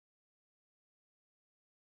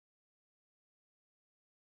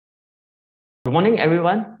Good morning,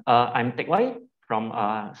 everyone. I'm Teck Wai from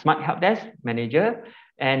Smart Help Desk Manager.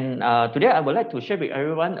 And today I would like to share with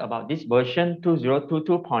everyone about this version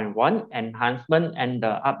 2022.1 enhancement and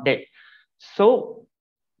the update. So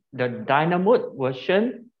the Dynamod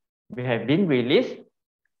version we have been released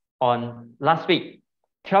on last week,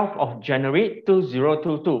 12th of January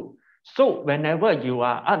 2022. So whenever you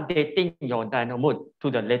are updating your Dynamod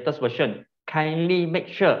to the latest version, kindly make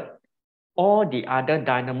sure all the other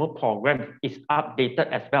Dynamod programs is updated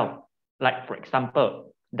as well. Like for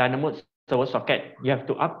example, Dynamod server socket, you have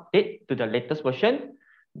to update to the latest version.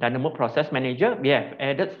 Dynamod process manager, we have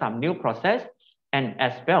added some new process, and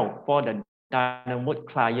as well for the Dynamod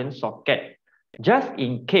client socket. Just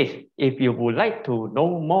in case, if you would like to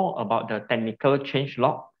know more about the technical change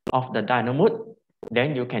log of the Dynamod,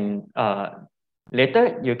 then you can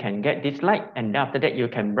later you can get this slide, and after that you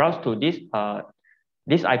can browse to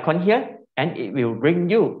this icon here, and it will bring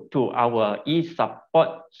you to our e-support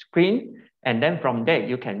screen. And then from there,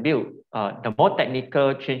 you can build the more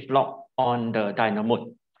technical change log on the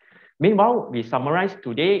Dynamod. Meanwhile, we summarize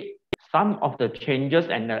today some of the changes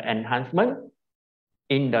and the enhancement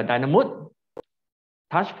in the Dynamod,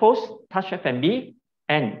 TouchPOS, TouchFMB,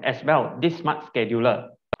 and as well this smart scheduler.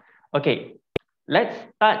 Okay, let's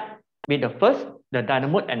start with the first, the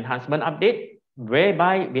Dynamod enhancement update,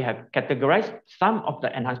 whereby we have categorized some of the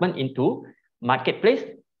enhancement into marketplace,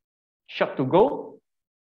 shop to go,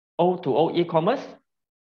 O2O e-commerce,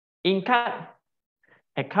 in-cart,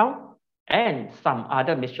 account, and some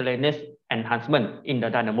other miscellaneous enhancement in the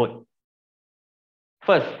Dynamod.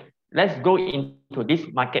 First, let's go into this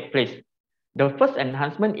marketplace. The first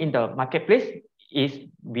enhancement in the marketplace is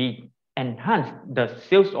we enhance the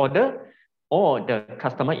sales order or the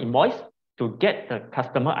customer invoice to get the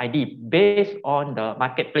customer ID based on the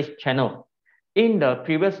marketplace channel. In the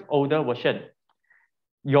previous older version,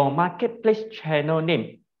 your marketplace channel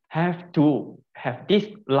name have to have this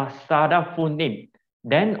Lazada full name.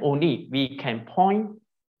 Then only we can point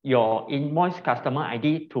your invoice customer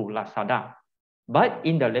ID to Lazada. But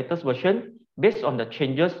in the latest version, based on the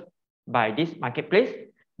changes by this marketplace,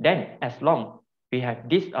 then as long we have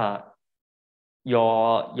this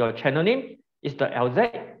your channel name is the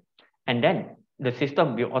LZ, and then the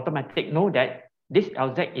system will automatically know that this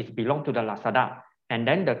LZ is belong to the Lazada, and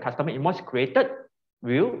then the customer invoice created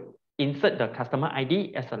will insert the customer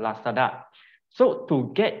ID as a Lazada. So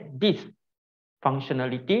to get this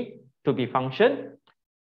functionality to be function,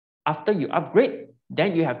 after you upgrade,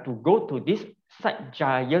 then you have to go to this Site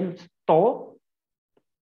Giant store.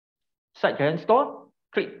 Site Giant store,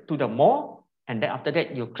 click to the more, and then after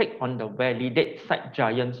that you click on the validate Site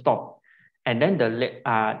Giant store, and then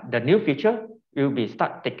the new feature will be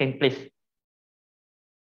start taking place.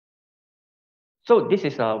 So this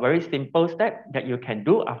is a very simple step that you can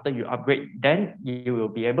do after you upgrade. Then you will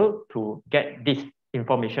be able to get this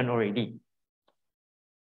information already.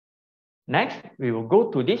 Next, we will go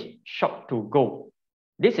to this shop to go.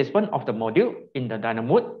 This is one of the module in the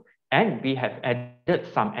Dynamod, and we have added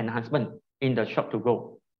some enhancement in the shop to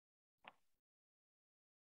go.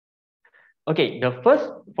 Okay, the first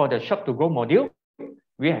for the shop to go module,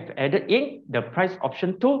 we have added in the price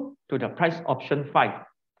option 2 to the price option 5.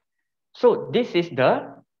 So this is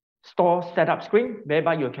the store setup screen,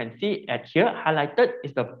 whereby you can see at here highlighted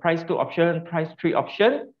is the price 2 option, price 3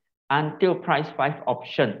 option, until price 5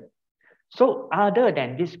 option. So other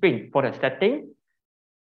than this screen for the setting,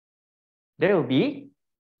 there will be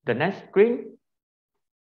the next screen.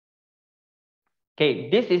 Okay,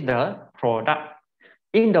 this is the product.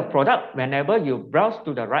 In the product, whenever you browse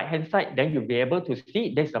to the right-hand side, then you'll be able to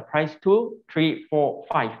see there's the price 2, 3, 4,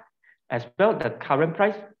 5, as well the current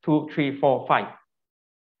price 2, 3, 4, 5.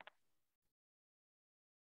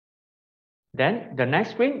 Then the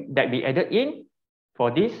next screen that we added in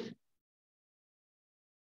for this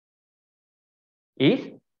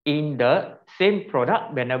is in the same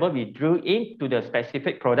product. Whenever we drew into the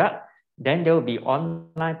specific product, then there will be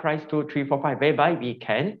online price 2, 3, 4, 5, whereby we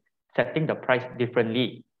can setting the price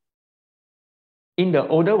differently. In the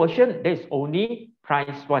older version, there's only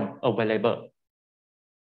price 1 available.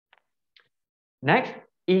 Next,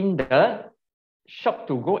 in the shop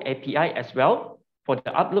to go API as well, for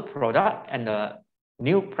the upload product and the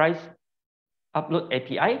new price upload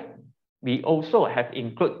API, we also have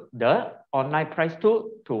included the online price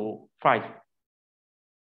 2 to 5.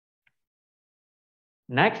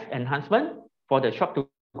 Next enhancement for the shop to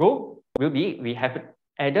go will be we have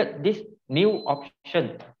added this new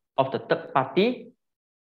option of the third party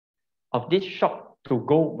of this shop to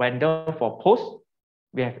go vendor for post.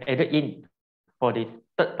 We have added in for the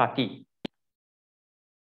third party.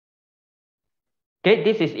 Okay,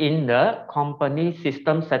 this is in the company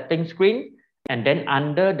system setting screen, and then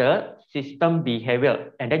under the system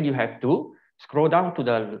behavior, and then you have to scroll down to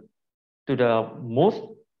the most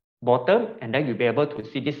bottom, and then you'll be able to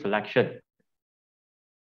see this selection.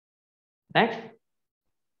 Next,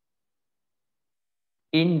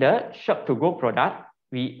 in the shop to go product,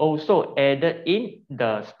 we also added in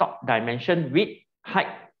the stock dimension, width,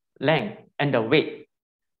 height, length, and the weight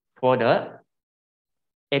for the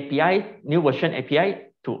API, new version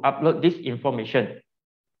API, to upload this information.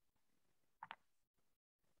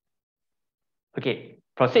 Okay,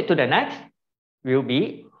 proceed to the next will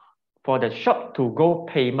be for the shop to go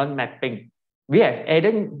payment mapping. We have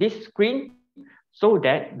added this screen so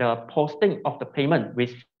that the posting of the payment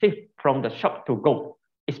received from the shop to go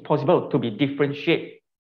is possible to be differentiated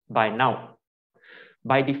by now.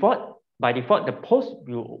 By default, the post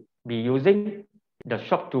will be using the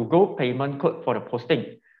shop to go payment code for the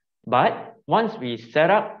posting. But once we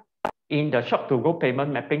set up in the shop to go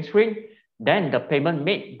payment mapping screen, then the payment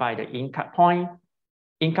made by the in-card point,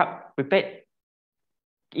 in-card prepaid,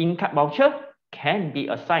 in-card voucher can be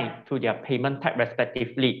assigned to their payment type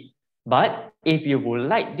respectively. But if you would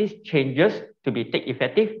like these changes to be take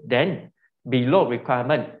effective, then below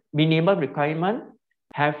requirement, minimum requirement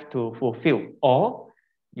have to fulfill all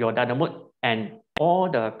your Dynamod and all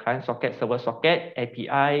the client socket, server socket,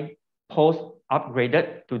 API, post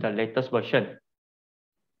upgraded to the latest version.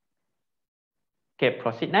 Okay,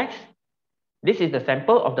 proceed next. This is the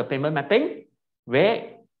sample of the payment mapping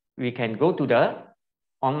where we can go to the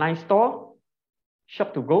online store,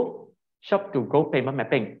 shop to go payment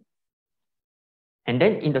mapping. And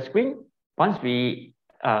then in the screen, once we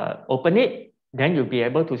open it, then you'll be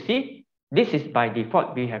able to see this is by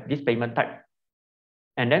default, we have this payment type.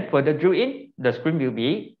 And then further drill in, the screen will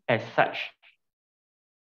be as such.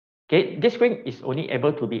 Okay, this screen is only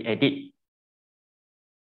able to be edited.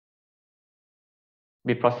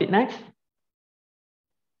 We proceed next.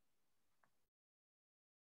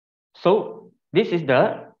 So this is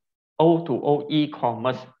the O2O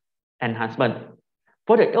e-commerce enhancement.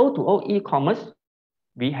 For the O2O e-commerce,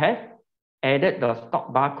 we have added the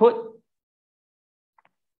stock barcode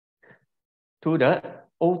to the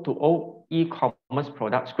O2O e-commerce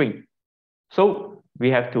product screen. So we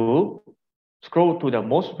have to scroll to the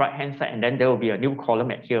most right-hand side, and then there will be a new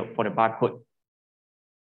column at here for the barcode.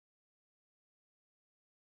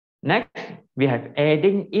 Next, we have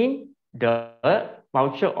adding in the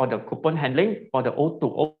voucher or the coupon handling for the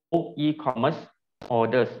O2O e-commerce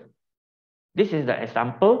orders. This is the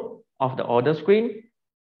example of the order screen.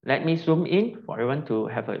 Let me zoom in for everyone to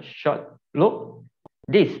have a short look.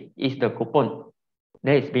 This is the coupon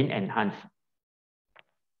that is being enhanced.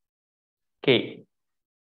 Okay.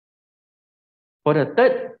 For the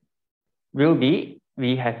third will be,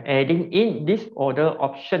 we have adding in this order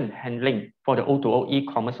option handling for the O2O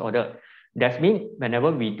e-commerce order. That means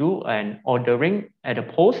whenever we do an ordering at a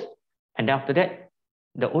post, and then after that,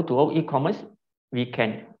 the O2O e-commerce, we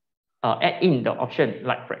can add in the option,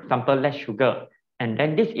 like for example, less sugar. And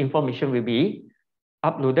then this information will be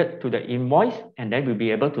uploaded to the invoice, and then we'll be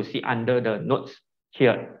able to see under the notes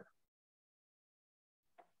here.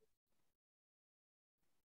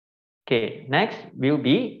 Okay, next will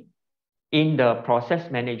be in the process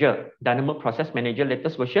manager, Dynamod process manager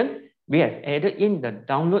latest version, we have added in the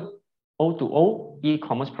download O2O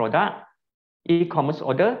e-commerce product, e-commerce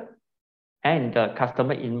order, and the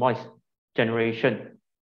customer invoice generation.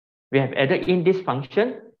 We have added in this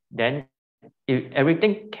function, then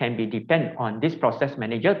everything can be depend on this process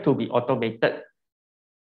manager to be automated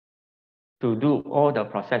to do all the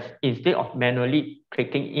process instead of manually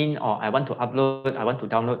clicking in, or I want to upload, I want to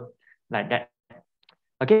download, like that.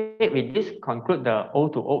 Okay, with this conclude the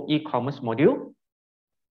O2O e-commerce module.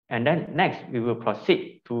 And then next, we will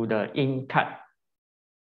proceed to the in-card.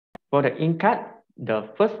 For the in-card, the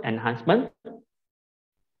first enhancement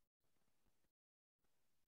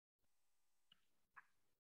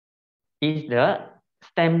is the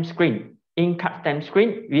stamp screen. In-card stamp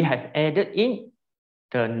screen, we have added in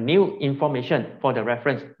the new information for the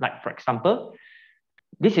reference. Like for example,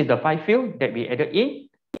 this is the 5 field that we added in,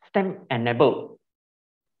 stamp enable,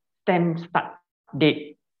 stamp start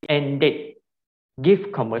date, end date,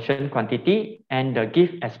 gift conversion quantity, and the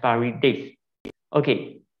gift expiry dates.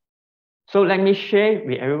 Okay, so let me share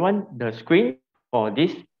with everyone the screen for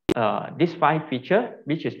this 5 feature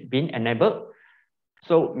which is being enabled.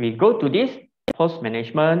 So we go to this post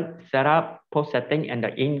management, setup, post setting, and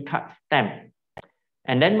the in-card stamp.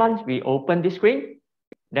 And then once we open this screen,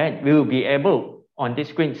 then we will be able on this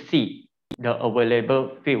screen see the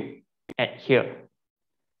available field at here.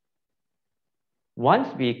 Once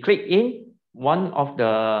we click in one of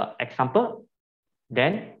the example,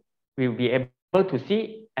 then we'll be able to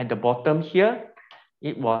see at the bottom here,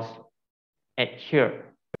 it was at here.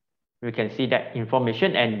 We can see that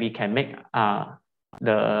information and we can make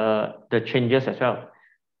the changes as well.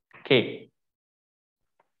 Okay.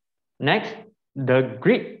 Next, the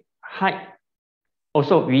grid height.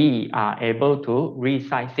 Also, we are able to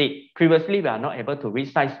resize it. Previously, we are not able to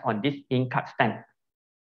resize on this ink card stand.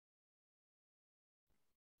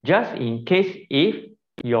 Just in case if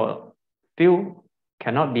your field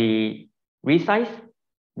cannot be resized,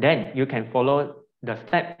 then you can follow the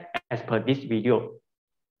step as per this video.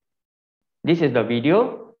 This is the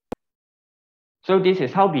video. So this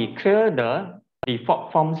is how we clear the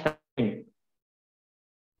default form setting.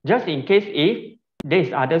 Just in case if there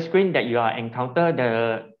is other screen that you are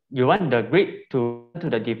encounter you want the grid to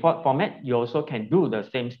the default format, you also can do the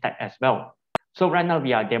same step as well. So right now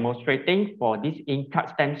we are demonstrating for this ink card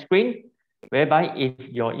stamp screen, whereby if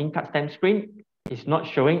your ink card stamp screen is not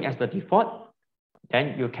showing as the default,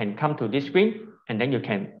 then you can come to this screen and then you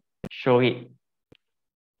can show it.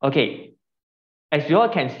 Okay, as you all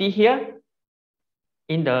can see here,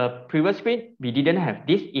 in the previous screen, we didn't have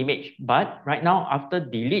this image, but right now after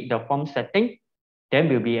delete the form setting, then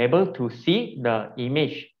we'll be able to see the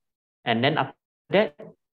image. And then after that,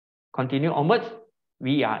 continue onwards,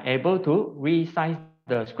 we are able to resize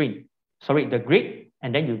the screen, sorry, the grid,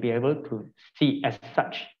 and then you'll be able to see as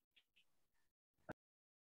such.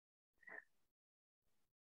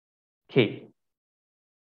 Okay,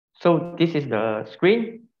 so this is the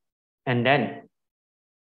screen, and then,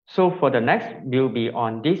 so for the next, we'll be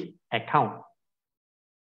on this account.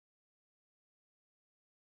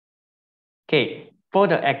 Okay, for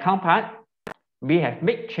the account part, we have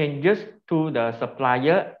made changes to the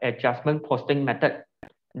supplier adjustment posting method,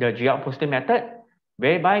 the GL posting method,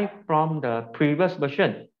 whereby from the previous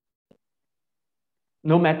version,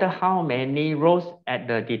 no matter how many rows at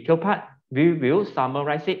the detail part, we will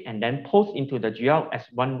summarize it and then post into the GL as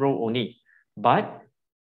one row only. But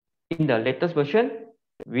in the latest version,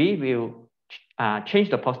 we will change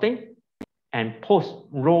the posting and post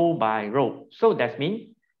row by row. So that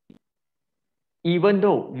means even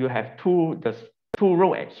though you have two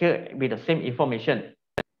rows at here with the same information,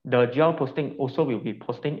 the GL posting also will be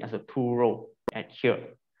posting as a 2 row at here.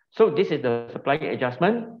 So this is the supplier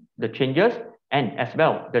adjustment, the changes, and as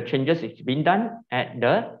well, the changes is being done at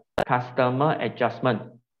the customer adjustment.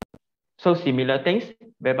 So similar things,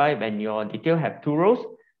 whereby when your detail have 2 rows,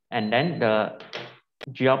 and then the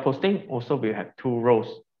GL posting also will have 2 rows.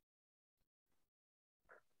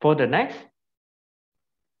 For the next,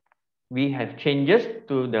 we have changes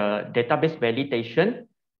to the database validation,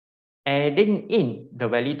 adding in the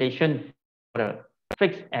validation for the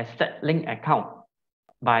fixed asset link account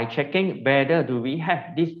by checking whether do we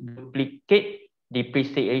have this duplicate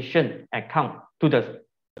depreciation account to the.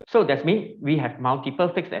 So that means we have multiple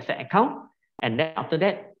fixed asset account, and then after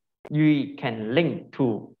that, you can link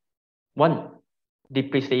to one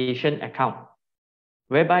depreciation account,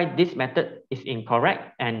 whereby this method is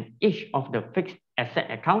incorrect and each of the fixed asset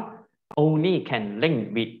account only can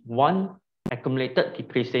link with one accumulated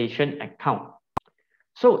depreciation account.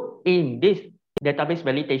 So in this database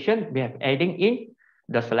validation, we have adding in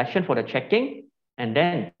the selection for the checking, and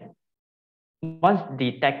then once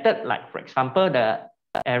detected, like for example, the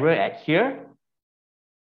error at here,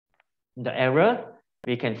 the error,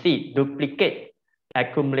 we can see duplicate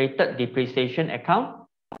accumulated depreciation account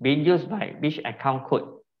being used by which account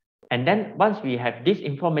code. And then once we have this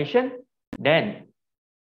information, then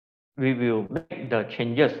we will make the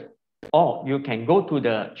changes, or you can go to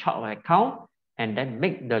the chart account and then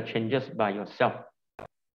make the changes by yourself.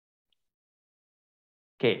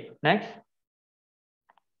 Okay, next.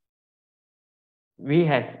 We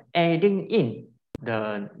have adding in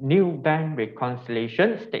the new bank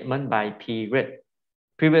reconciliation statement by period.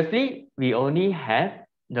 Previously, we only have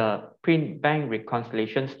the print bank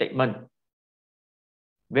reconciliation statement,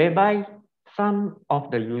 whereby some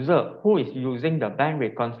of the user who is using the bank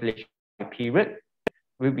reconciliation by period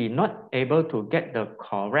will be not able to get the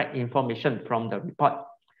correct information from the report.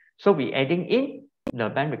 So we adding in the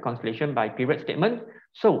bank reconciliation by period statement.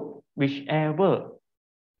 So whoever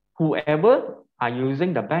are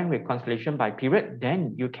using the bank reconciliation by period,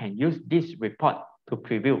 then you can use this report to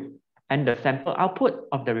preview. And the sample output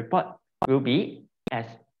of the report will be as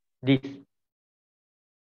this.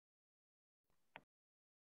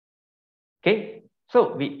 Okay,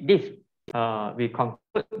 so with this, we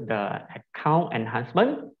conclude the account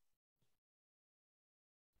enhancement.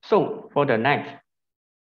 So for the next,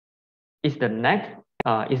 is the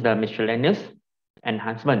miscellaneous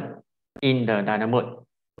enhancement in the Dynamod.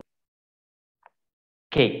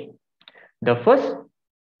 Okay, the first,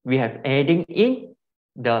 we have adding in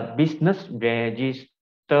the business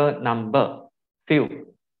register number field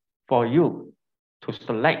for you to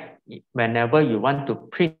select whenever you want to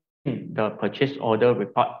print the purchase order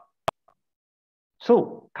report.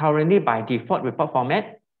 So currently by default report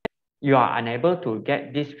format, you are unable to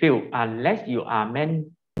get this field unless you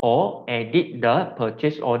amend or edit the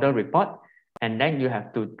purchase order report, and then you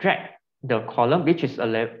have to drag the column which is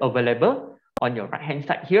available on your right hand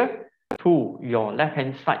side here to your left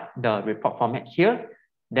hand side, the report format here,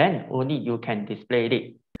 then only you can display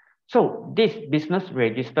it. So this business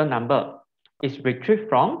register number is retrieved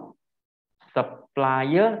from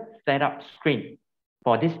supplier setup screen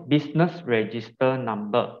for this business register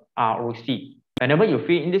number, ROC. Whenever you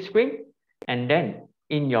fill in this screen, and then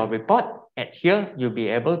in your report, at here, you'll be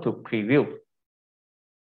able to preview.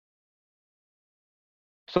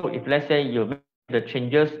 So if let's say you make the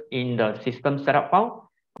changes in the system setup file,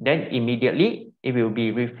 then immediately it will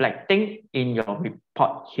be reflecting in your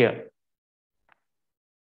report here.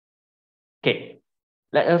 Okay,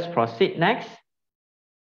 let us proceed next.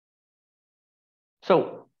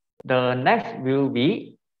 So the next will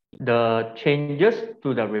be the changes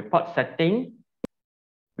to the report setting.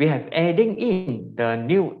 We have adding in the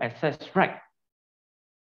new access right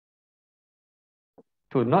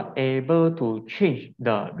to not able to change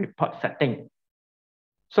the report setting.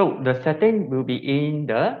 So the setting will be in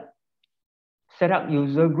the setup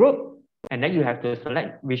user group, and then you have to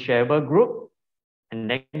select whichever group, and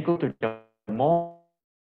then go to the more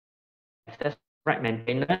access right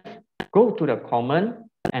maintenance, go to the common,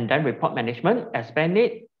 and then report management, expand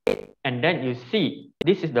it, and then you see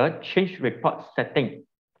this is the change report setting.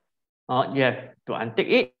 You have to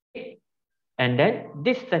untick it, and then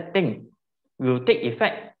this setting will take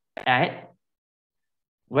effect at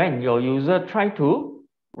when your user try to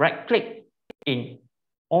right click in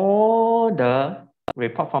all the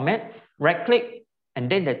report format, right click,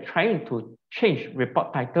 and then they're trying to change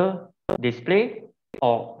report title, display,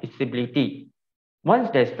 or visibility. Once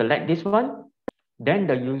they select this one, then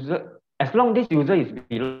the user, as long as this user is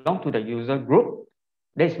belong to the user group,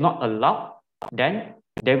 that is not allowed, then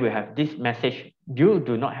they will have this message: you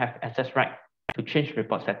do not have access right to change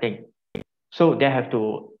report setting. So they have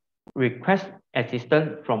to request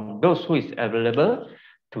assistance from those who is available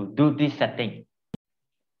to do this setting.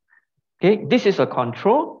 Okay, this is a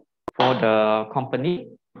control for the company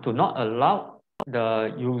to not allow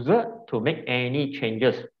the user to make any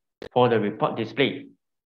changes for the report display.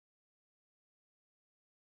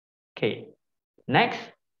 Okay, next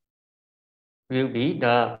will be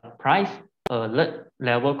the price alert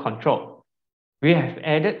level control. We have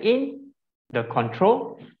added in the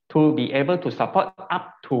control to be able to support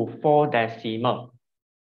up to 4 decimal.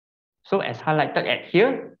 So as highlighted at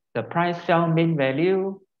here, the price sell mean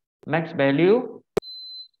value, max value,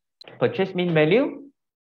 purchase mean value,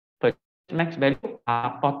 purchase max value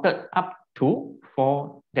are plotted up to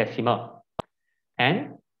 4 decimal.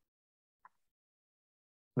 And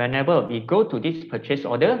whenever we go to this purchase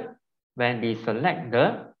order, when we select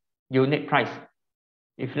the unit price,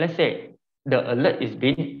 if let's say the alert is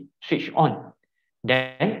being switched on,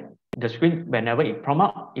 then the screen, whenever it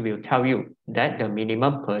prompt up, it will tell you that the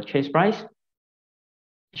minimum purchase price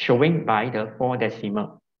showing by the 4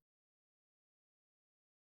 decimal.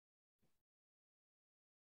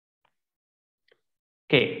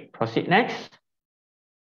 Okay, proceed next.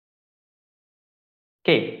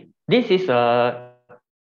 Okay, this is a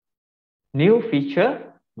new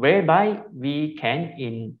feature whereby we can,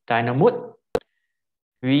 in Dynamod,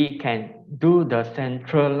 we can do the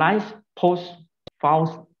centralized post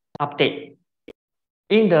files update.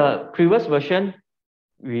 In the previous version,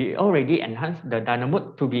 we already enhanced the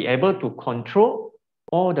Dynamod to be able to control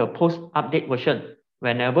all the post update version.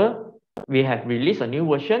 Whenever we have released a new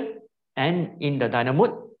version, and in the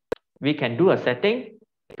Dynamod, we can do a setting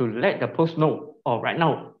to let the post know, oh, right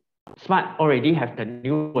now, Smart already have the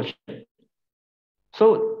new version.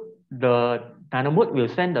 So the Dynamod will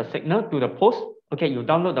send the signal to the post, okay, you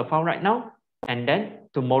download the file right now, and then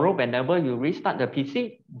tomorrow, whenever you restart the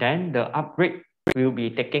PC, then the upgrade will be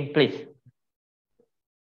taking place.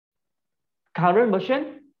 Current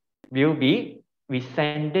version will be we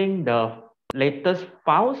sending the latest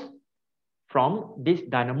files from this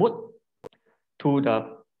Dynamod to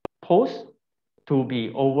the post to be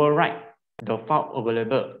overwrite the file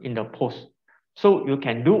available in the post. So you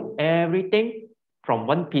can do everything from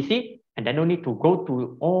one PC, and then no need to go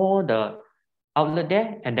to all the outlet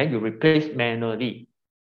there, and then you replace manually.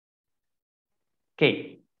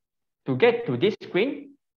 Okay, to get to this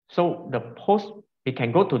screen, so the post, we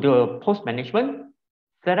can go to the post management,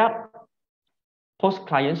 setup, post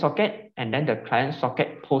client socket and then the client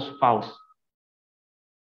socket post files.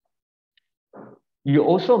 You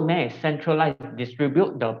also may centralize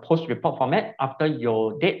distribute the post report format after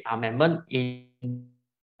your date amendment in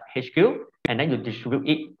HQ, and then you distribute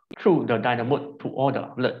it through the Dynamod to all the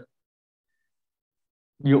outlets.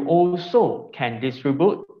 You also can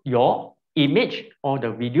distribute your image or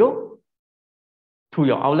the video to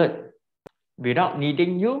your outlet without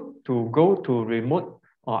needing you to go to remote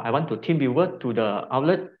or I want to team viewer to the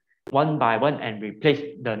outlet one by one and replace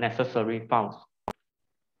the necessary files.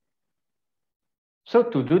 So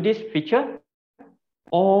to do this feature,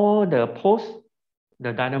 all the posts,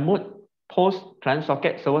 the Dynamod, post, client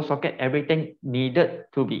socket, server socket, everything needed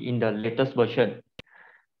to be in the latest version.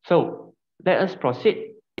 So let us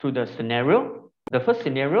proceed to the scenario. The first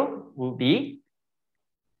scenario will be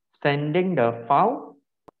sending the file,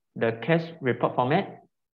 the case report format,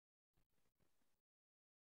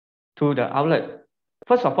 to the outlet.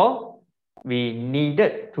 First of all, we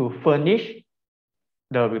needed to furnish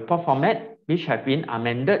the report format which have been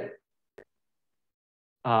amended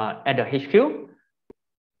at the HQ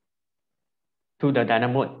to the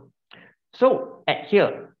Dynamod. So at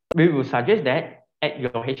here, we will suggest that at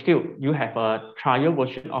your HQ, you have a trial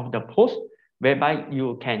version of the post whereby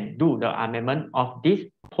you can do the amendment of this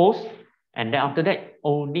post, and then after that,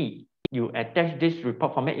 only you attach this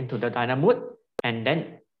report format into the Dynamod, and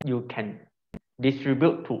then you can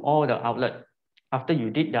distribute to all the outlets after you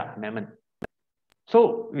did the amendment.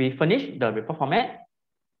 So we finish the report format,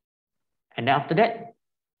 and then after that,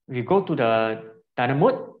 we go to the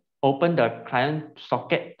Dynamod, open the client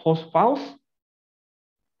socket post files,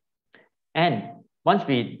 and once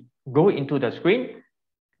we go into the screen,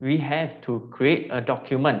 we have to create a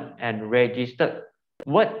document and register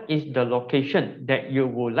what is the location that you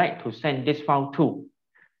would like to send this file to.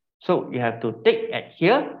 So you have to take at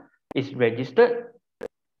here, it's registered.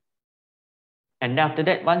 And after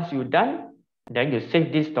that, once you're done, then you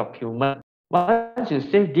save this document. Once you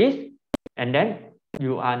save this, and then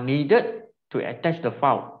you are needed to attach the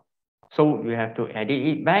file. So you have to edit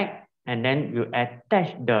it back, and then you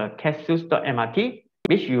attach the casus.mrt,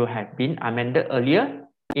 which you have been amended earlier,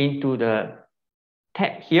 into the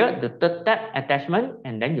tab here, the third tab, attachment,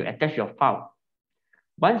 and then you attach your file.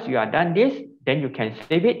 Once you are done this, then you can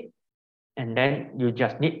save it, and then you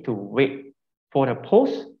just need to wait for the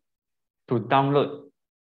post to download.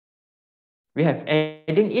 We have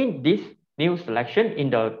adding in this new selection in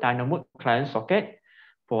the Dynamod client socket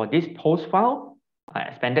for this post file. I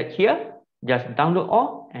expanded here, just download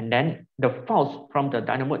all, and then the files from the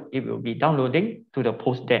Dynamod, it will be downloading to the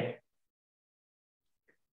post there.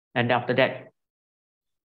 And after that,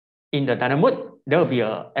 in the Dynamod, there will be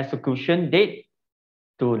an execution date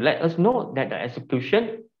to let us know that the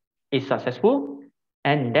execution is successful.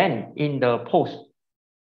 And then in the post,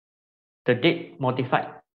 the date modified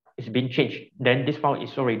is being changed. Then this file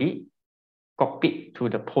is already copied to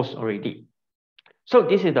the post already. So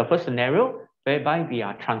this is the first scenario whereby we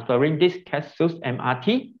are transferring this casus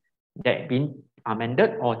MRT that been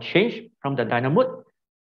amended or changed from the Dynamod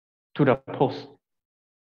to the post,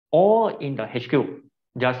 or in the HQ.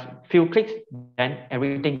 Just few clicks, then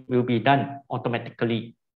everything will be done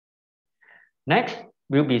automatically. Next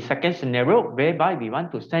will be second scenario whereby we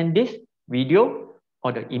want to send this video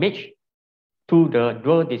or the image to the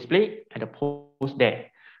dual display at the post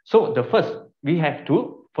there. So the first, we have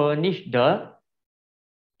to furnish the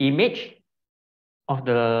image of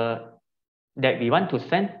the that we want to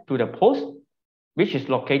send to the post, which is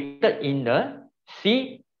located in the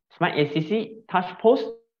C Smart ACC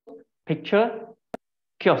TouchPOS picture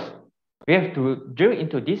kiosk. We have to drill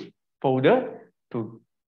into this folder to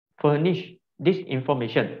furnish this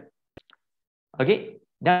information. Okay,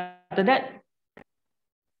 then after that,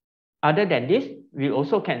 other than this, we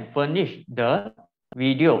also can furnish the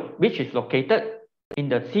video, which is located in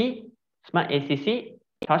the C Smart ACC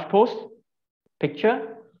TouchPOS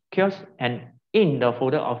picture kiosk and in the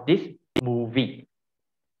folder of this movie.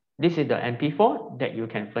 This is the MP4 that you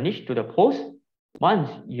can furnish to the post. Once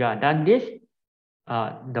you are done this,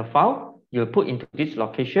 the file you put into this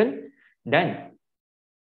location, then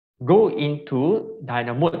go into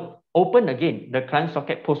Dynamod, open again the client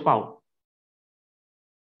socket post file,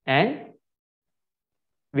 and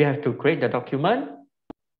we have to create the document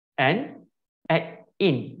and add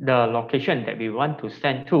in the location that we want to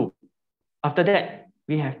send to. After that,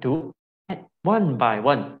 we have to add one by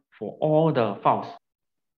one for all the files.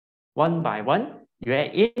 One by one, you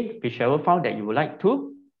add in whichever file that you would like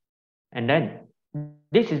to, and then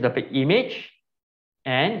this is the image,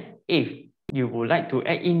 and if you would like to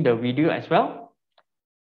add in the video as well,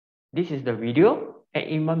 this is the video, add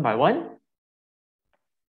in one by one,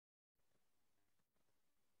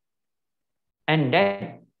 And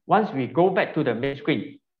then once we go back to the main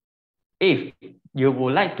screen, if you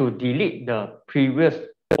would like to delete the previous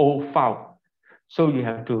old file, so you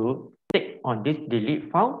have to click on this delete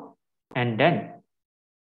file, and then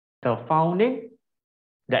the file name,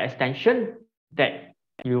 the extension that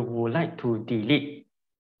you would like to delete.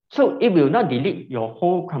 So it will not delete your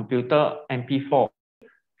whole computer MP4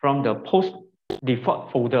 from the post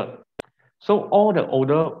default folder. So all the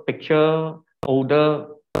older picture, older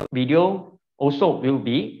video also will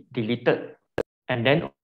be deleted. And then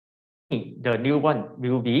the new one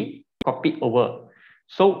will be copied over.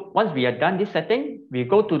 So once we are done this setting, we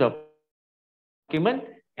go to the document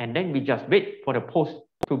and then we just wait for the post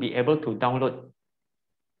to be able to download.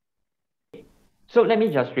 So let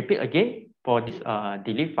me just repeat again for this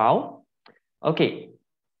delete file. Okay,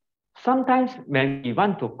 sometimes when we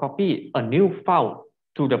want to copy a new file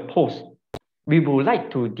to the post, we would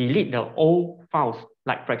like to delete the old files.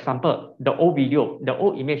 Like for example, the old video, the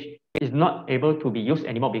old image is not able to be used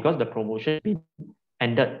anymore because the promotion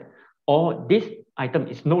ended, or this item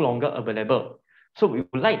is no longer available. So we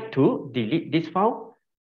would like to delete this file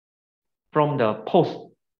from the post.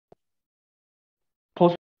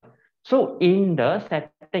 So in the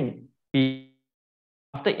setting,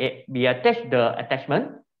 after we attach the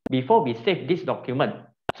attachment before we save this document.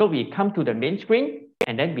 So we come to the main screen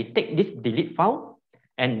and then we take this delete file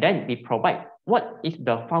and then we provide what is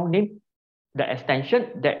the file name, the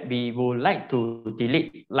extension that we would like to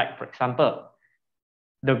delete. Like for example,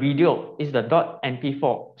 the video is the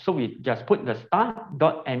 .mp4. So we just put the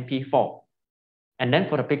star.mp4. And then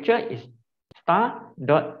for the picture is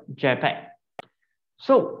star.jpg.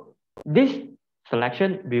 So this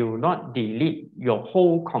selection will not delete your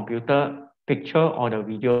whole computer picture or the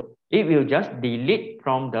video. It will just delete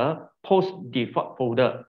from the post default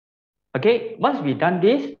folder. Okay, once we done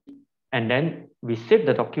this, and then we save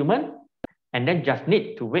the document, and then just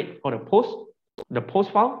need to wait for the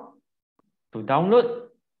post file to download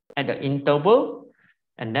at the interval.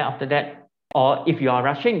 And then after that, or if you are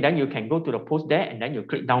rushing, then you can go to the post there and then you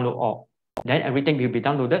click download all. Then everything will be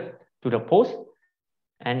downloaded to the post.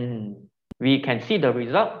 And we can see the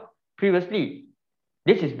result previously.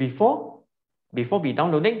 This is before we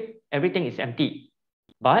downloading, everything is empty.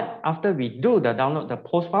 But after we do the download the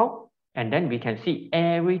post file, and then we can see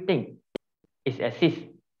everything is exist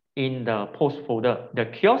in the post folder. The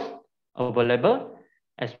kiosk available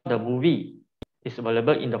as the movie is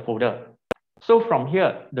available in the folder. So from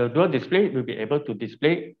here, the dual display will be able to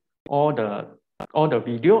display all the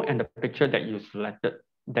video and the picture that you selected,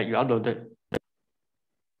 that you uploaded.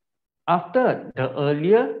 After the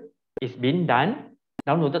earlier is being done,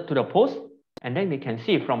 downloaded to the post, and then we can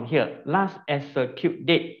see from here, last execute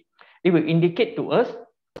date. It will indicate to us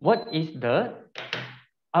what is the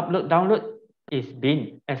download is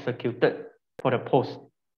being executed for the post.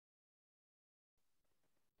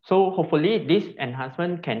 So hopefully this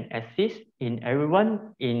enhancement can assist in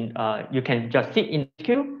everyone. You can just sit in the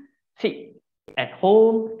queue, sit at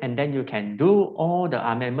home, and then you can do all the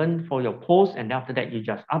amendment for your post, and after that you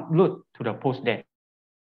just upload to the post there.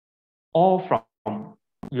 All from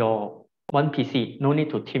your one PC, no need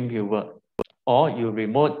to TeamViewer, or you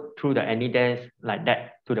remote through the AnyDesk like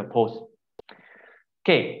that to the post.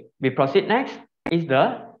 Okay, we proceed next is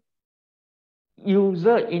the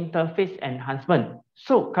user interface enhancement.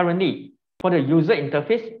 So currently for the user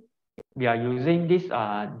interface, we are using this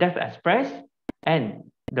Dev Express, and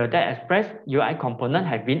the Dev Express UI component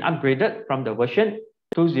has been upgraded from the version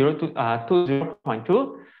 20.2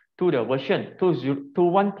 to the version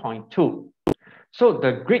 21.2. So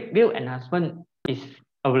the grid view enhancement is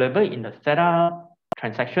available in the setup,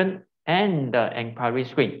 transaction, and the inquiry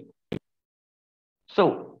screen.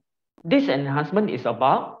 So this enhancement is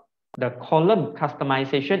about the column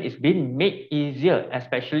customization is being made easier,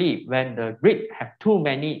 especially when the grid have too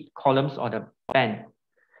many columns or the band.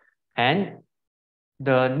 And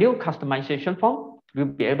the new customization form will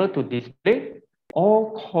be able to display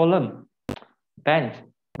all column bands,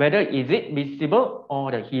 whether is it visible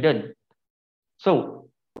or the hidden. So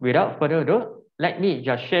without further ado, let me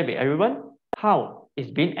just share with everyone how it's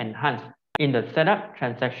been enhanced in the setup,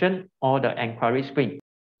 transaction, or the inquiry screen.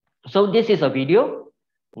 So this is a video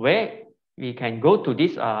where we can go to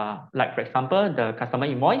this, like for example, the customer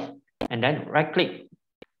invoice, and then right click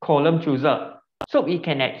column chooser. So we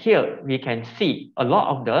can add here, we can see a lot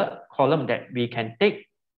of the column that we can take,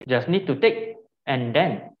 just need to take, and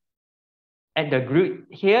then at the grid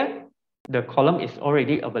here, the column is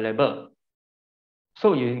already available.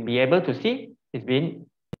 So you'll be able to see it's been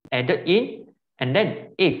added in, and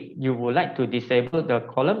then if you would like to disable the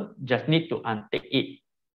column, just need to untick it.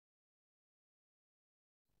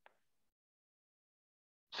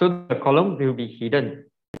 So the column will be hidden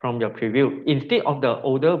from your preview. Instead of the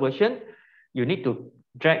older version, you need to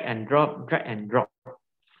drag and drop.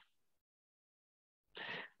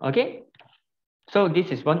 Okay, so this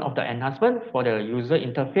is one of the enhancements for the user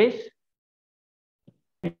interface.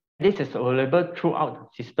 This is available throughout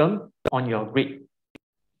the system on your grid.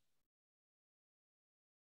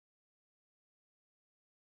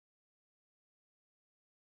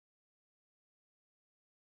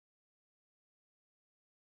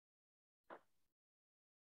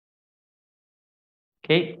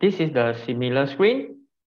 Okay, this is the similar screen.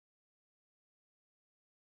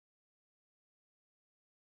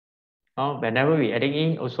 Whenever we adding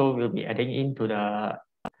in, also we'll be adding in to the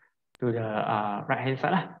right hand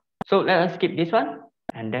side. So let us skip this one,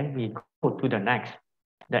 and then we go to the next,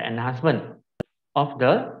 the enhancement of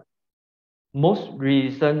the most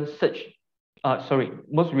recent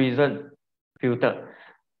most recent filter.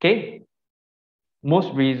 Okay,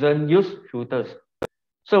 most recent use filters.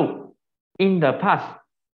 So in the past,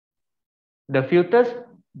 the filters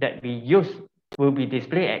that we use will be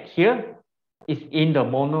displayed at here is in the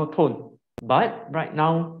monotone. But right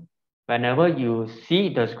now, whenever you see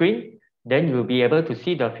the screen, then you'll be able to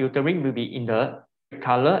see the filtering will be in the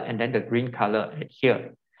color and then the green color at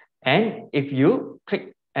here. And if you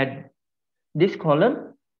click at this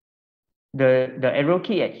column, the arrow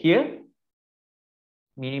key at here,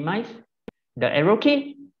 minimize the arrow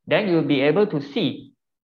key, then you'll be able to see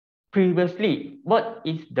previously what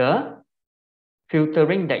is the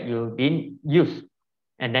filtering that you've been used,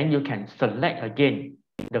 and then you can select again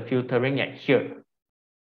the filtering at here.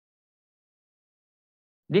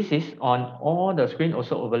 This is on all the screen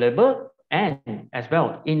also available, and as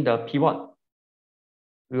well in the pivot,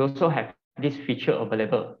 we also have this feature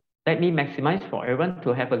available. Let me maximize for everyone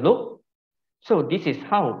to have a look. So this is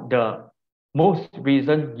how the most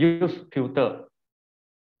recent use filter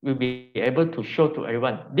will be able to show to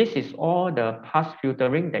everyone. This is all the past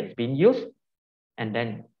filtering that is being used. And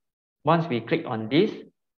then once we click on this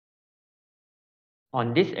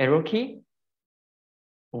arrow key,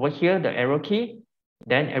 over here, the arrow key,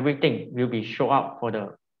 then everything will be show up for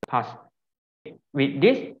the past. With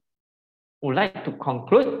this, we would like to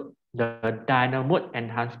conclude the Dynamod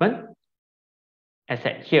enhancement as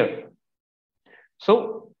at here.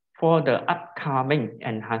 So for the upcoming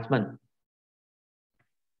enhancement,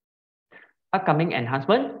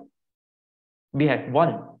 we have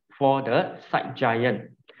one for the site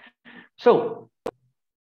giant. So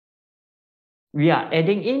we are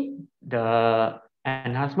adding in the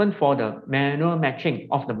enhancement for the manual matching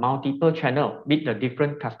of the multiple channel with the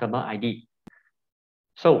different customer ID.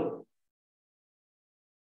 So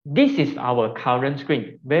this is our current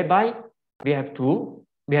screen, whereby we have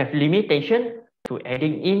limitation to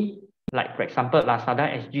adding in, like for example,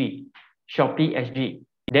 Lazada SG, Shopee SG.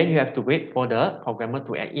 Then you have to wait for the programmer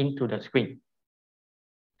to add into the screen.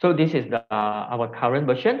 So this is our current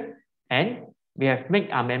version, and we have made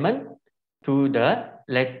amendment to the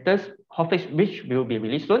latest hotfix which will be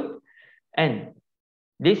released soon. And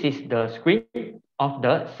this is the screen of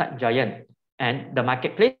the site giant and the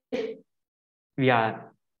marketplace. We are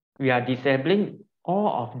disabling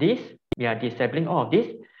all of this.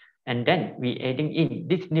 And then we adding in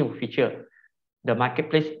this new feature, the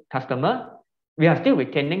marketplace customer. We are still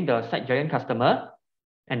retaining the site giant customer,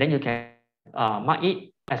 and then you can mark it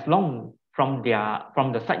as long from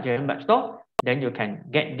the site giant web store. Then you can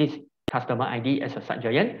get this customer ID as a site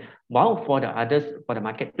giant. While for the others, for the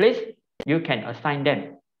marketplace, you can assign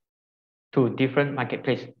them to different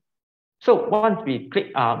marketplace. So once we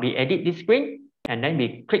click, we edit this screen, and then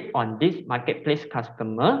we click on this marketplace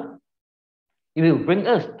customer, it will bring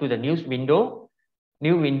us to the new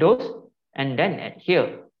windows, and then at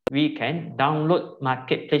here we can download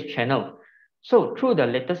marketplace channel. So through the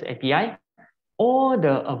latest API, all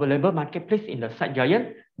the available marketplace in the site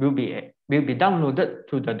giant will be downloaded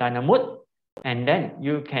to the Dynamod, and then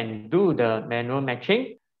you can do the manual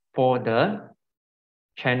matching for the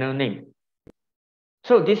channel name.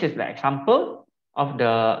 So this is the example of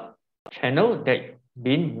the channel that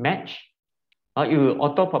been matched. It will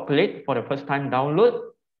auto-populate for the first time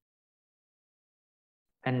download.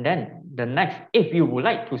 And then the next, if you would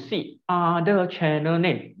like to see other channel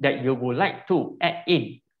name that you would like to add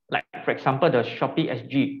in, like for example, the Shopee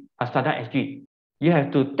SG, Lazada SG, you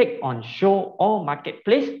have to tick on show all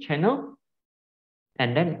marketplace channel,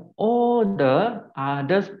 and then all the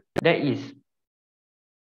others that is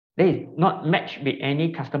not matched with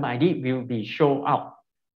any customer ID will be show out.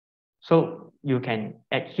 So you can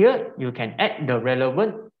add here, you can add the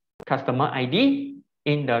relevant customer ID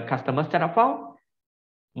in the customer setup file.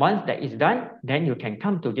 Once that is done, then you can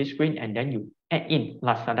come to this screen and then you add in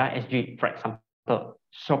Lazada SG, for example,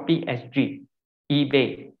 Shopee SG,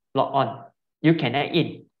 eBay, log on. You can add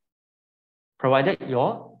in, provided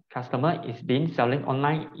your customer is been selling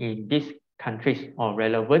online in these countries or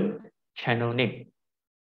relevant channel name.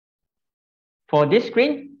 For this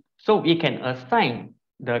screen, so we can assign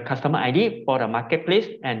the customer ID for the marketplace,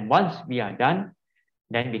 and once we are done,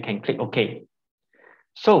 then we can click OK.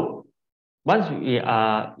 So once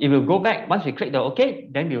it will go back, once we click the OK,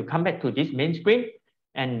 then we will come back to this main screen,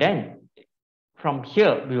 and then from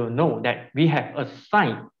here, we will know that we have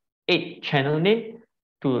assigned 8 channel name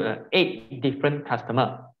to 8 different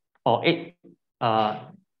customer or 8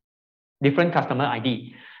 different customer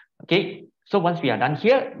ID. Okay, so once we are done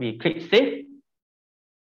here, we click save.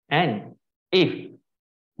 And if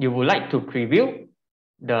you would like to preview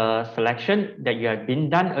the selection that you have been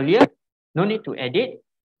done earlier, no need to edit.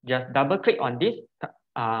 Just double click on this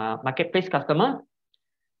marketplace customer,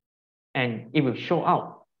 and it will show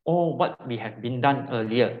out all what we have been done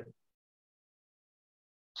earlier.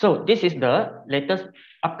 So this is the latest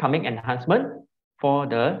upcoming enhancement for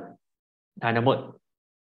the Dynamod.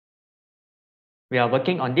 We are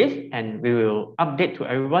working on this, and we will update to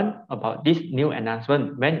everyone about this new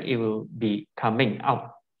enhancement when it will be coming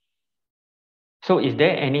out. So is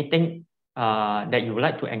there anything that you would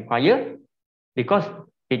like to inquire? Because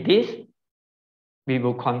with this, we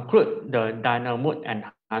will conclude the Dynamod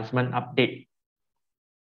enhancement update.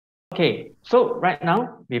 Okay, so right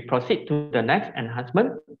now, we proceed to the next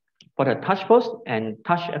enhancement for the TouchPOS and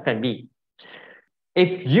TouchFNB.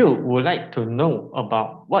 If you would like to know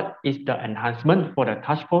about what is the enhancement for the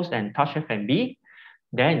TouchPOS and TouchFNB,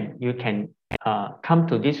 then you can come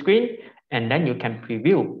to this screen, and then you can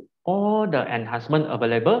preview all the enhancement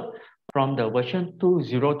available from the version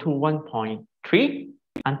 2021.3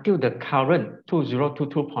 until the current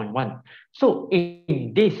 2022.1. So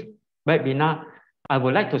in this webinar, I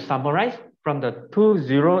would like to summarize from the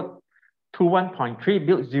 2021.3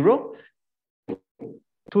 build 0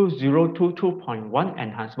 2022.1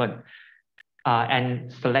 enhancement,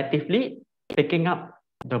 and selectively picking up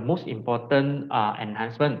the most important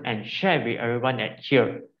enhancement and share with everyone at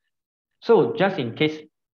here. So just in case,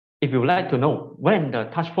 if you would like to know when the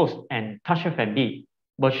TouchPOS and TouchFNB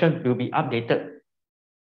version will be updated,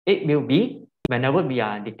 it will be whenever we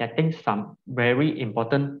are detecting some very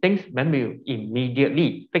important things, when we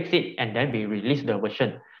immediately fix it and then we release the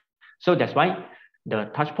version. So that's why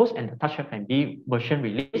the TouchPOS and the TouchFNB version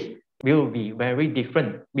release will be very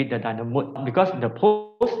different with the Dynamod, because the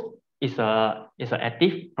post is an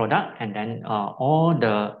active product, and then all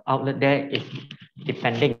the outlet there is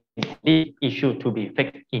depending this issue to be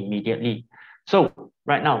fixed immediately. So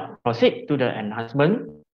right now, proceed to the enhancement.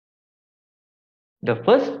 The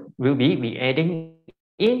first will be we adding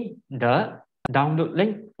in the download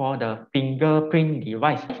link for the fingerprint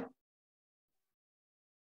device.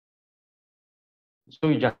 So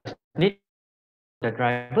you just need the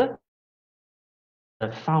driver,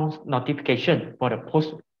 the sound notification for the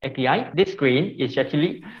post API. This screen is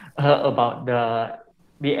actually about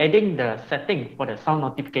we adding the setting for the sound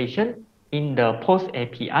notification in the post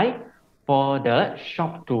API for the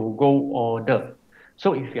shop to go order.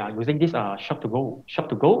 So if you are using this shop to go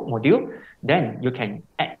module, then you can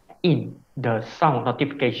add in the sound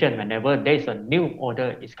notification whenever there is a new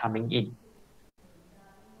order is coming in.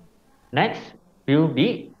 Next will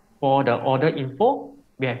be for the order info.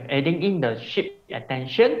 We are adding in the ship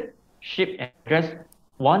attention, ship address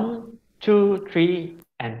 1, 2, 3,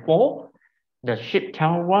 and 4, the ship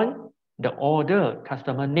tell 1, the order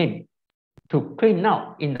customer name, to print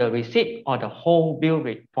out in the receipt or the whole bill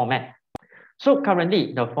format. So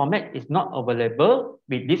currently, the format is not available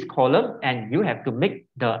with this column, and you have to make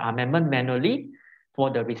the amendment manually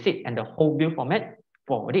for the receipt and the whole bill format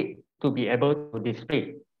for it to be able to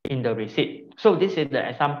display in the receipt. So this is the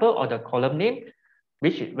example of the column name,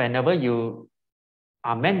 which whenever you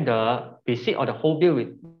amend the receipt or the whole bill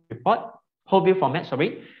format,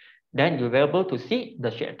 then you'll be able to see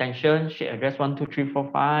the ship attention, ship address 1, 2, 3, 4,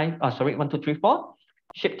 5, 1, 2, 3, 4,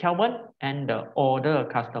 ship tell 1, and the order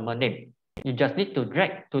customer name. You just need to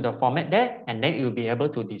drag to the format there, and then you'll be able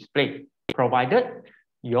to display, provided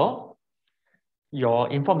your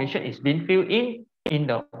information is being filled in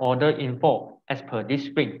the order info as per this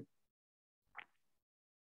screen.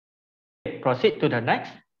 Proceed to the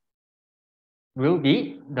next will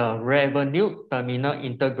be the revenue terminal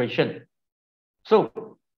integration.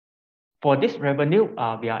 So for this revenue,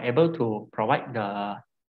 we are able to provide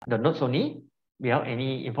the notes only without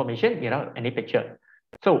any information, without any picture.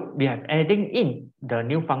 So we are adding in the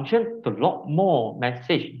new function to log more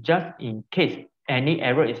message just in case any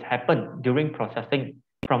error is happened during processing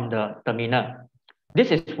from the terminal.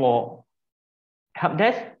 This is for help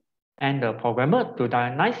desk and the programmer to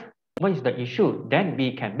diagnose what is the issue. Then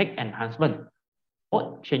we can make enhancement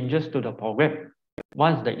or changes to the program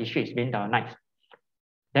once the issue is being diagnosed.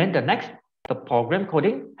 Then the next, the program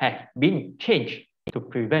coding has been changed to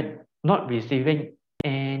prevent not receiving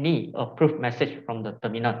any approved message from the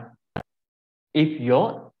terminal. If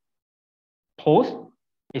your post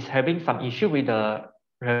is having some issue with the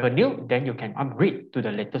revenue, then you can upgrade to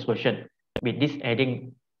the latest version with this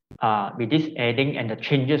adding and the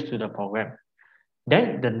changes to the program.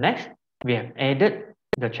 Then the next, we have added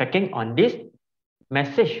the checking on this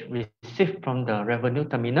message received from the revenue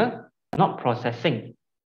terminal, not processing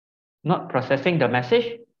the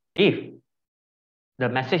message. If the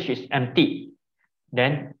message is empty,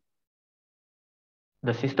 then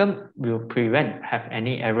the system will prevent have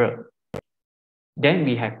any error. Then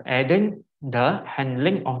we have added the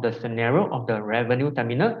handling of the scenario of the revenue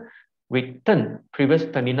terminal, return previous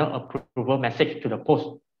terminal approval message to the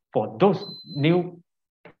post for those new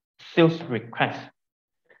sales requests.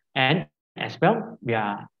 And as well, we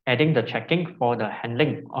are adding the checking for the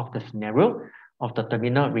handling of the scenario of the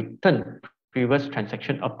terminal return previous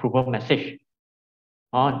transaction approval message.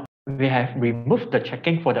 We have removed the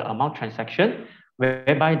checking for the amount transaction,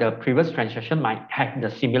 whereby the previous transaction might have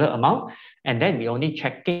the similar amount, and then we only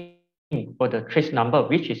checking for the trace number,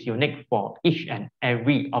 which is unique for each and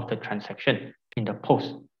every of the transaction in the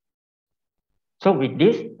post. So with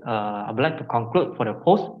this, I would like to conclude for the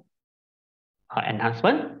post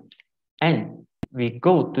enhancement, and we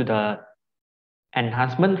go to the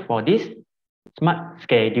enhancement for this smart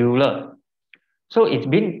scheduler. So it's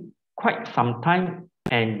been quite some time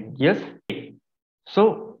and years.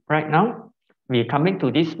 So right now, we're coming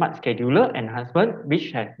to this smart scheduler enhancement,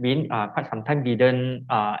 which has been quite some time didn't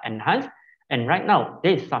enhance. And right now,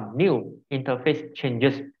 there is some new interface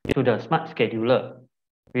changes to the smart scheduler.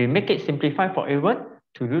 We make it simplified for everyone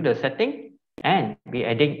to do the setting, and we're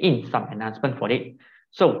adding in some enhancement for it.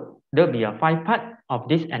 So there'll be a 5 part of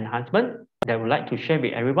this enhancement that I would like to share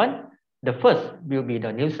with everyone. The first will be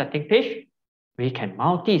the new setting page. We can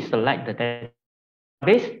multi-select the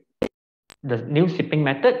database, the new shipping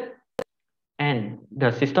method, and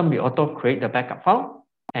the system will auto create the backup file,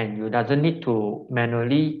 and you doesn't need to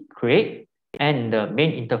manually create, and the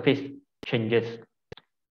main interface changes.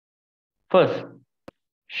 First,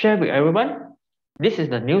 share with everyone, this is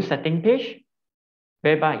the new setting page,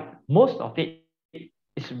 whereby most of it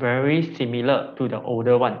is very similar to the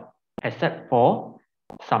older one, except for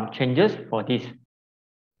some changes for this.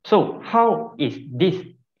 So how is this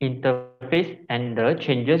interface and the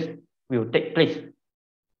changes will take place?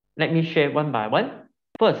 Let me share one by one.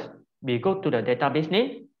 First, we go to the database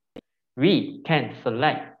name. We can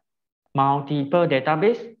select multiple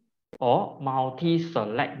database or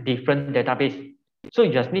multi-select different database. So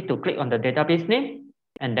you just need to click on the database name,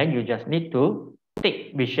 and then you just need to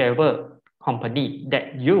take whichever company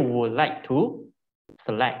that you would like to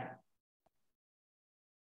select.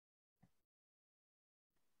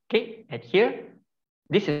 Okay, and here,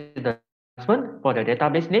 this is the announcement for the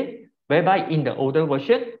database name, whereby in the older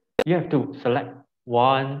version, you have to select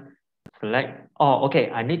one,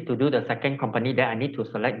 okay, I need to do the second company, then I need to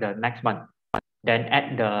select the next one, then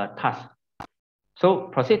add the task.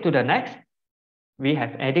 So proceed to the next. We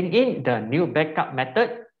have adding in the new backup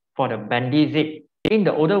method for the BandyZip. In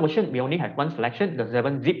the older version, we only have one selection, the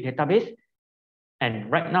 7-zip database.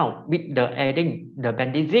 And right now, with the adding the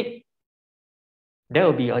BandyZip, there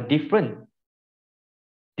will be a different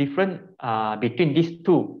between these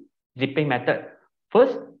two zipping methods.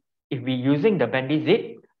 First, if we're using the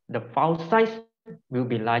BandyZip, the file size will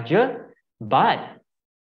be larger, but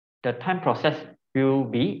the time process will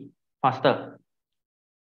be faster.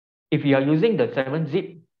 If you are using the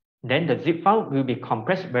 7-zip, then the zip file will be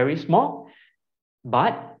compressed very small,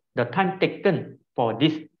 but the time taken for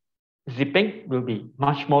this zipping will be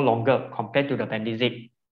much more longer compared to the BandyZip.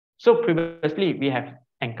 So previously, we have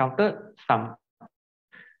encountered some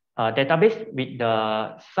database with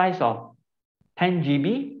the size of 10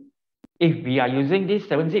 GB. If we are using this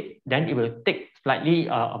 7-zip, then it will take slightly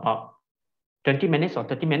about 20 minutes or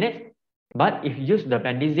 30 minutes. But if you use the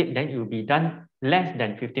BandyZip, then it will be done less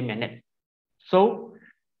than 15 minutes. So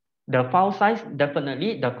the file size,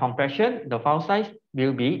 definitely the compression, the file size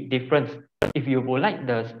will be different. If you would like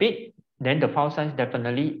the speed, then the file size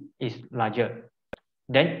definitely is larger.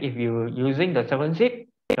 Then if you're using the 7-zip,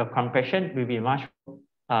 the compression will be much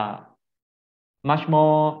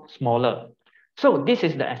more smaller. So this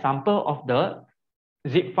is the example of the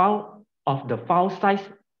zip file of the file size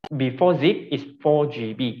before zip is 4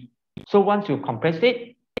 GB. So once you compress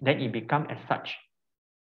it, then it becomes as such.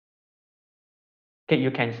 Okay,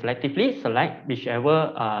 you can selectively select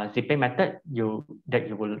whichever zipping method that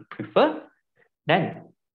you will prefer. Then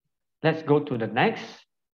let's go to the next.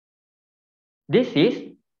 This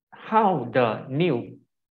is how the new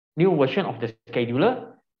version of the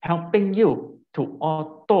scheduler helping you to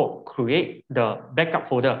auto create the backup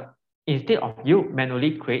folder instead of you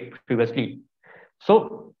manually create previously.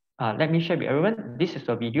 So let me share with everyone. This is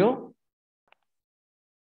a video.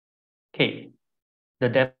 Okay, the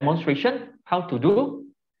demonstration, how to do.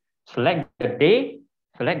 Select the day,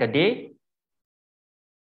 select the day.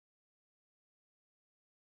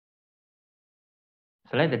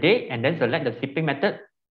 Select the day and then select the shipping method.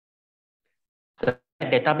 Select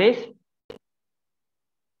database.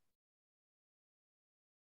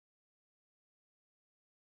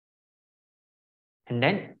 And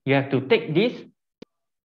then you have to take this,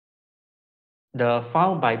 the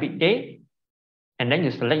file by weekday, and then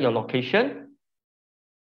you select your location,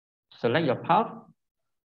 select your path,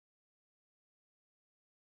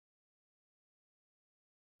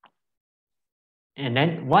 and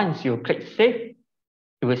then once you click save,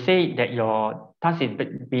 it will say that your task is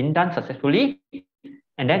being done successfully.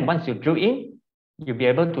 And then once you drill in, you'll be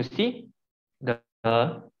able to see the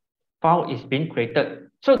file is being created.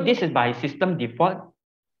 So this is by system default,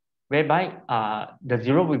 whereby the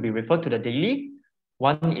 0 will be referred to the daily,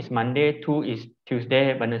 1 is Monday, 2 is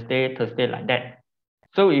Tuesday, Wednesday, Thursday, like that.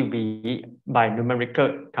 So it will be by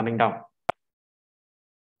numerical coming down.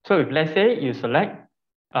 So if let's say you select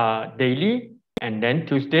daily and then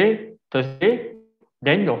Tuesday, Thursday,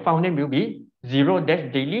 then your file name will be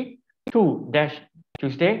 0-daily,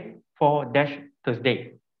 2-Tuesday,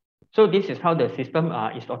 4-Thursday. So this is how the system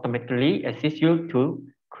is automatically assist you to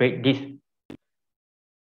create this.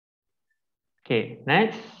 Okay,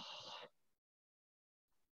 next.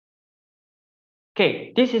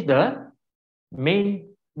 Okay, this is the main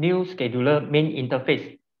new scheduler main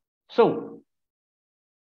interface. So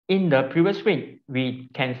in the previous screen, we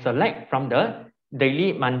can select from the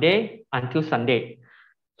daily Monday until Sunday.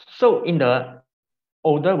 So in the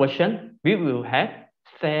older version, we will have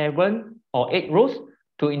 7 or 8 rows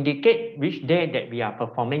to indicate which day that we are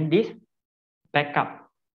performing this backup.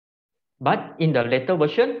 But in the latest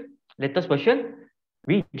version,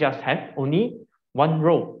 we just have only 1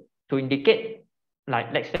 row to indicate,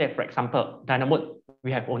 like let's say for example, Dynamod,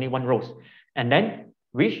 we have only 1 row. And then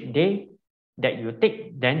which day that you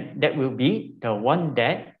take, then that will be the one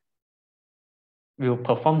that will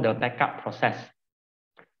perform the backup process.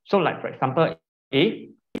 So like for example, if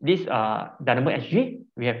this Dynamod SG,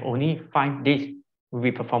 we have only 5 days will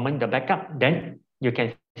be performing the backup, then you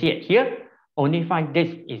can see it here, only 5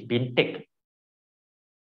 days is being taken.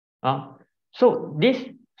 So this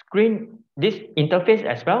screen, this interface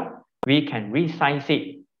as well, we can resize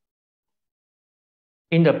it.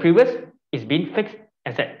 In the previous, it's been fixed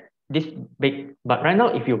as this big. But right now,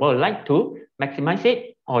 if you would like to maximize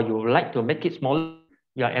it or you would like to make it smaller,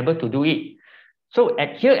 you are able to do it. So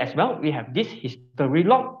at here as well, we have this history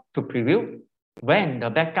log to preview when the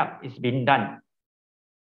backup is being done.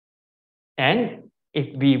 And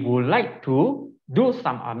if we would like to do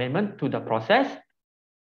some amendment to the process,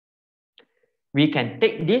 we can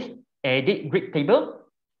take this edit grid table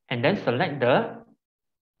and then select the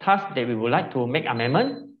task that we would like to make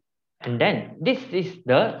amendment. And then this is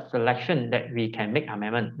the selection that we can make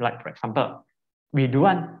amendment. Like for example, we do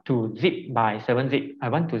want to zip by 7-zip. I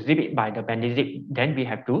want to zip it by the bendy zip. Then we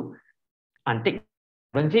have to untick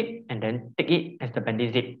 7-zip and then take it as the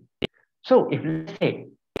bendy zip. So if let's say,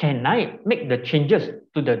 can I make the changes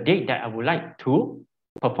to the date that I would like to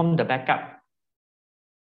perform the backup?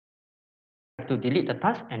 To delete the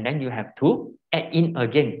task and then you have to add in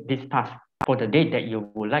again this task for the date that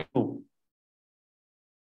you would like to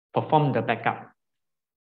perform the backup.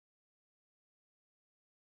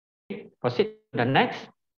 Proceed to the next.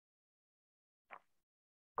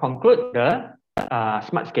 Conclude the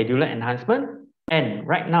smart scheduler enhancement. And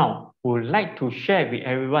right now, we would like to share with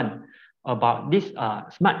everyone about this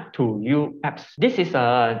smart to you apps. This is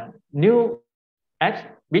a new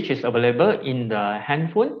app which is available in the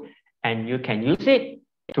handphone, and you can use it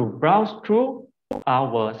to browse through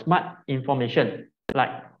our smart information.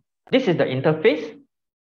 Like this is the interface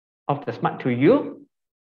of the smart to you.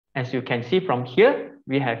 As you can see from here,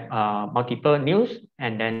 we have multiple news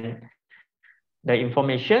and then the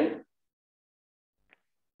information.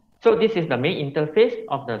 So this is the main interface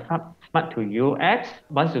of the smart to you apps.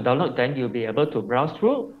 Once you download, then you'll be able to browse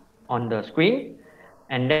through on the screen.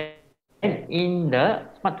 And then in the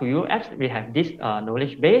smart to you apps, we have this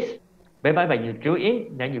knowledge base. whereby when you drill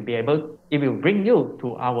in, then it will bring you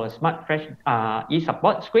to our Smart Fresh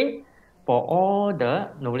e-support screen for all the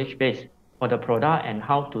knowledge base for the product and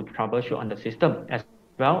how to troubleshoot on the system, as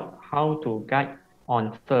well how to guide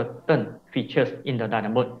on certain features in the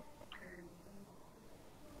Dynamod.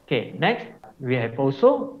 Okay, next, we have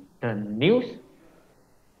also the news,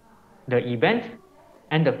 the events,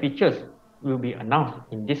 and the features will be announced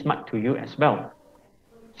in this Smart to You as well.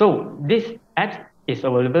 So this app is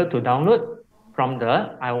available to download from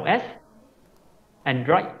the iOS,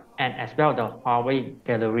 Android, and as well the Huawei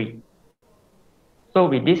Gallery. So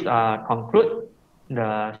with this, conclude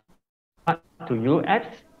the Smart to You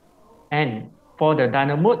apps. And for the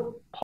Dynamod,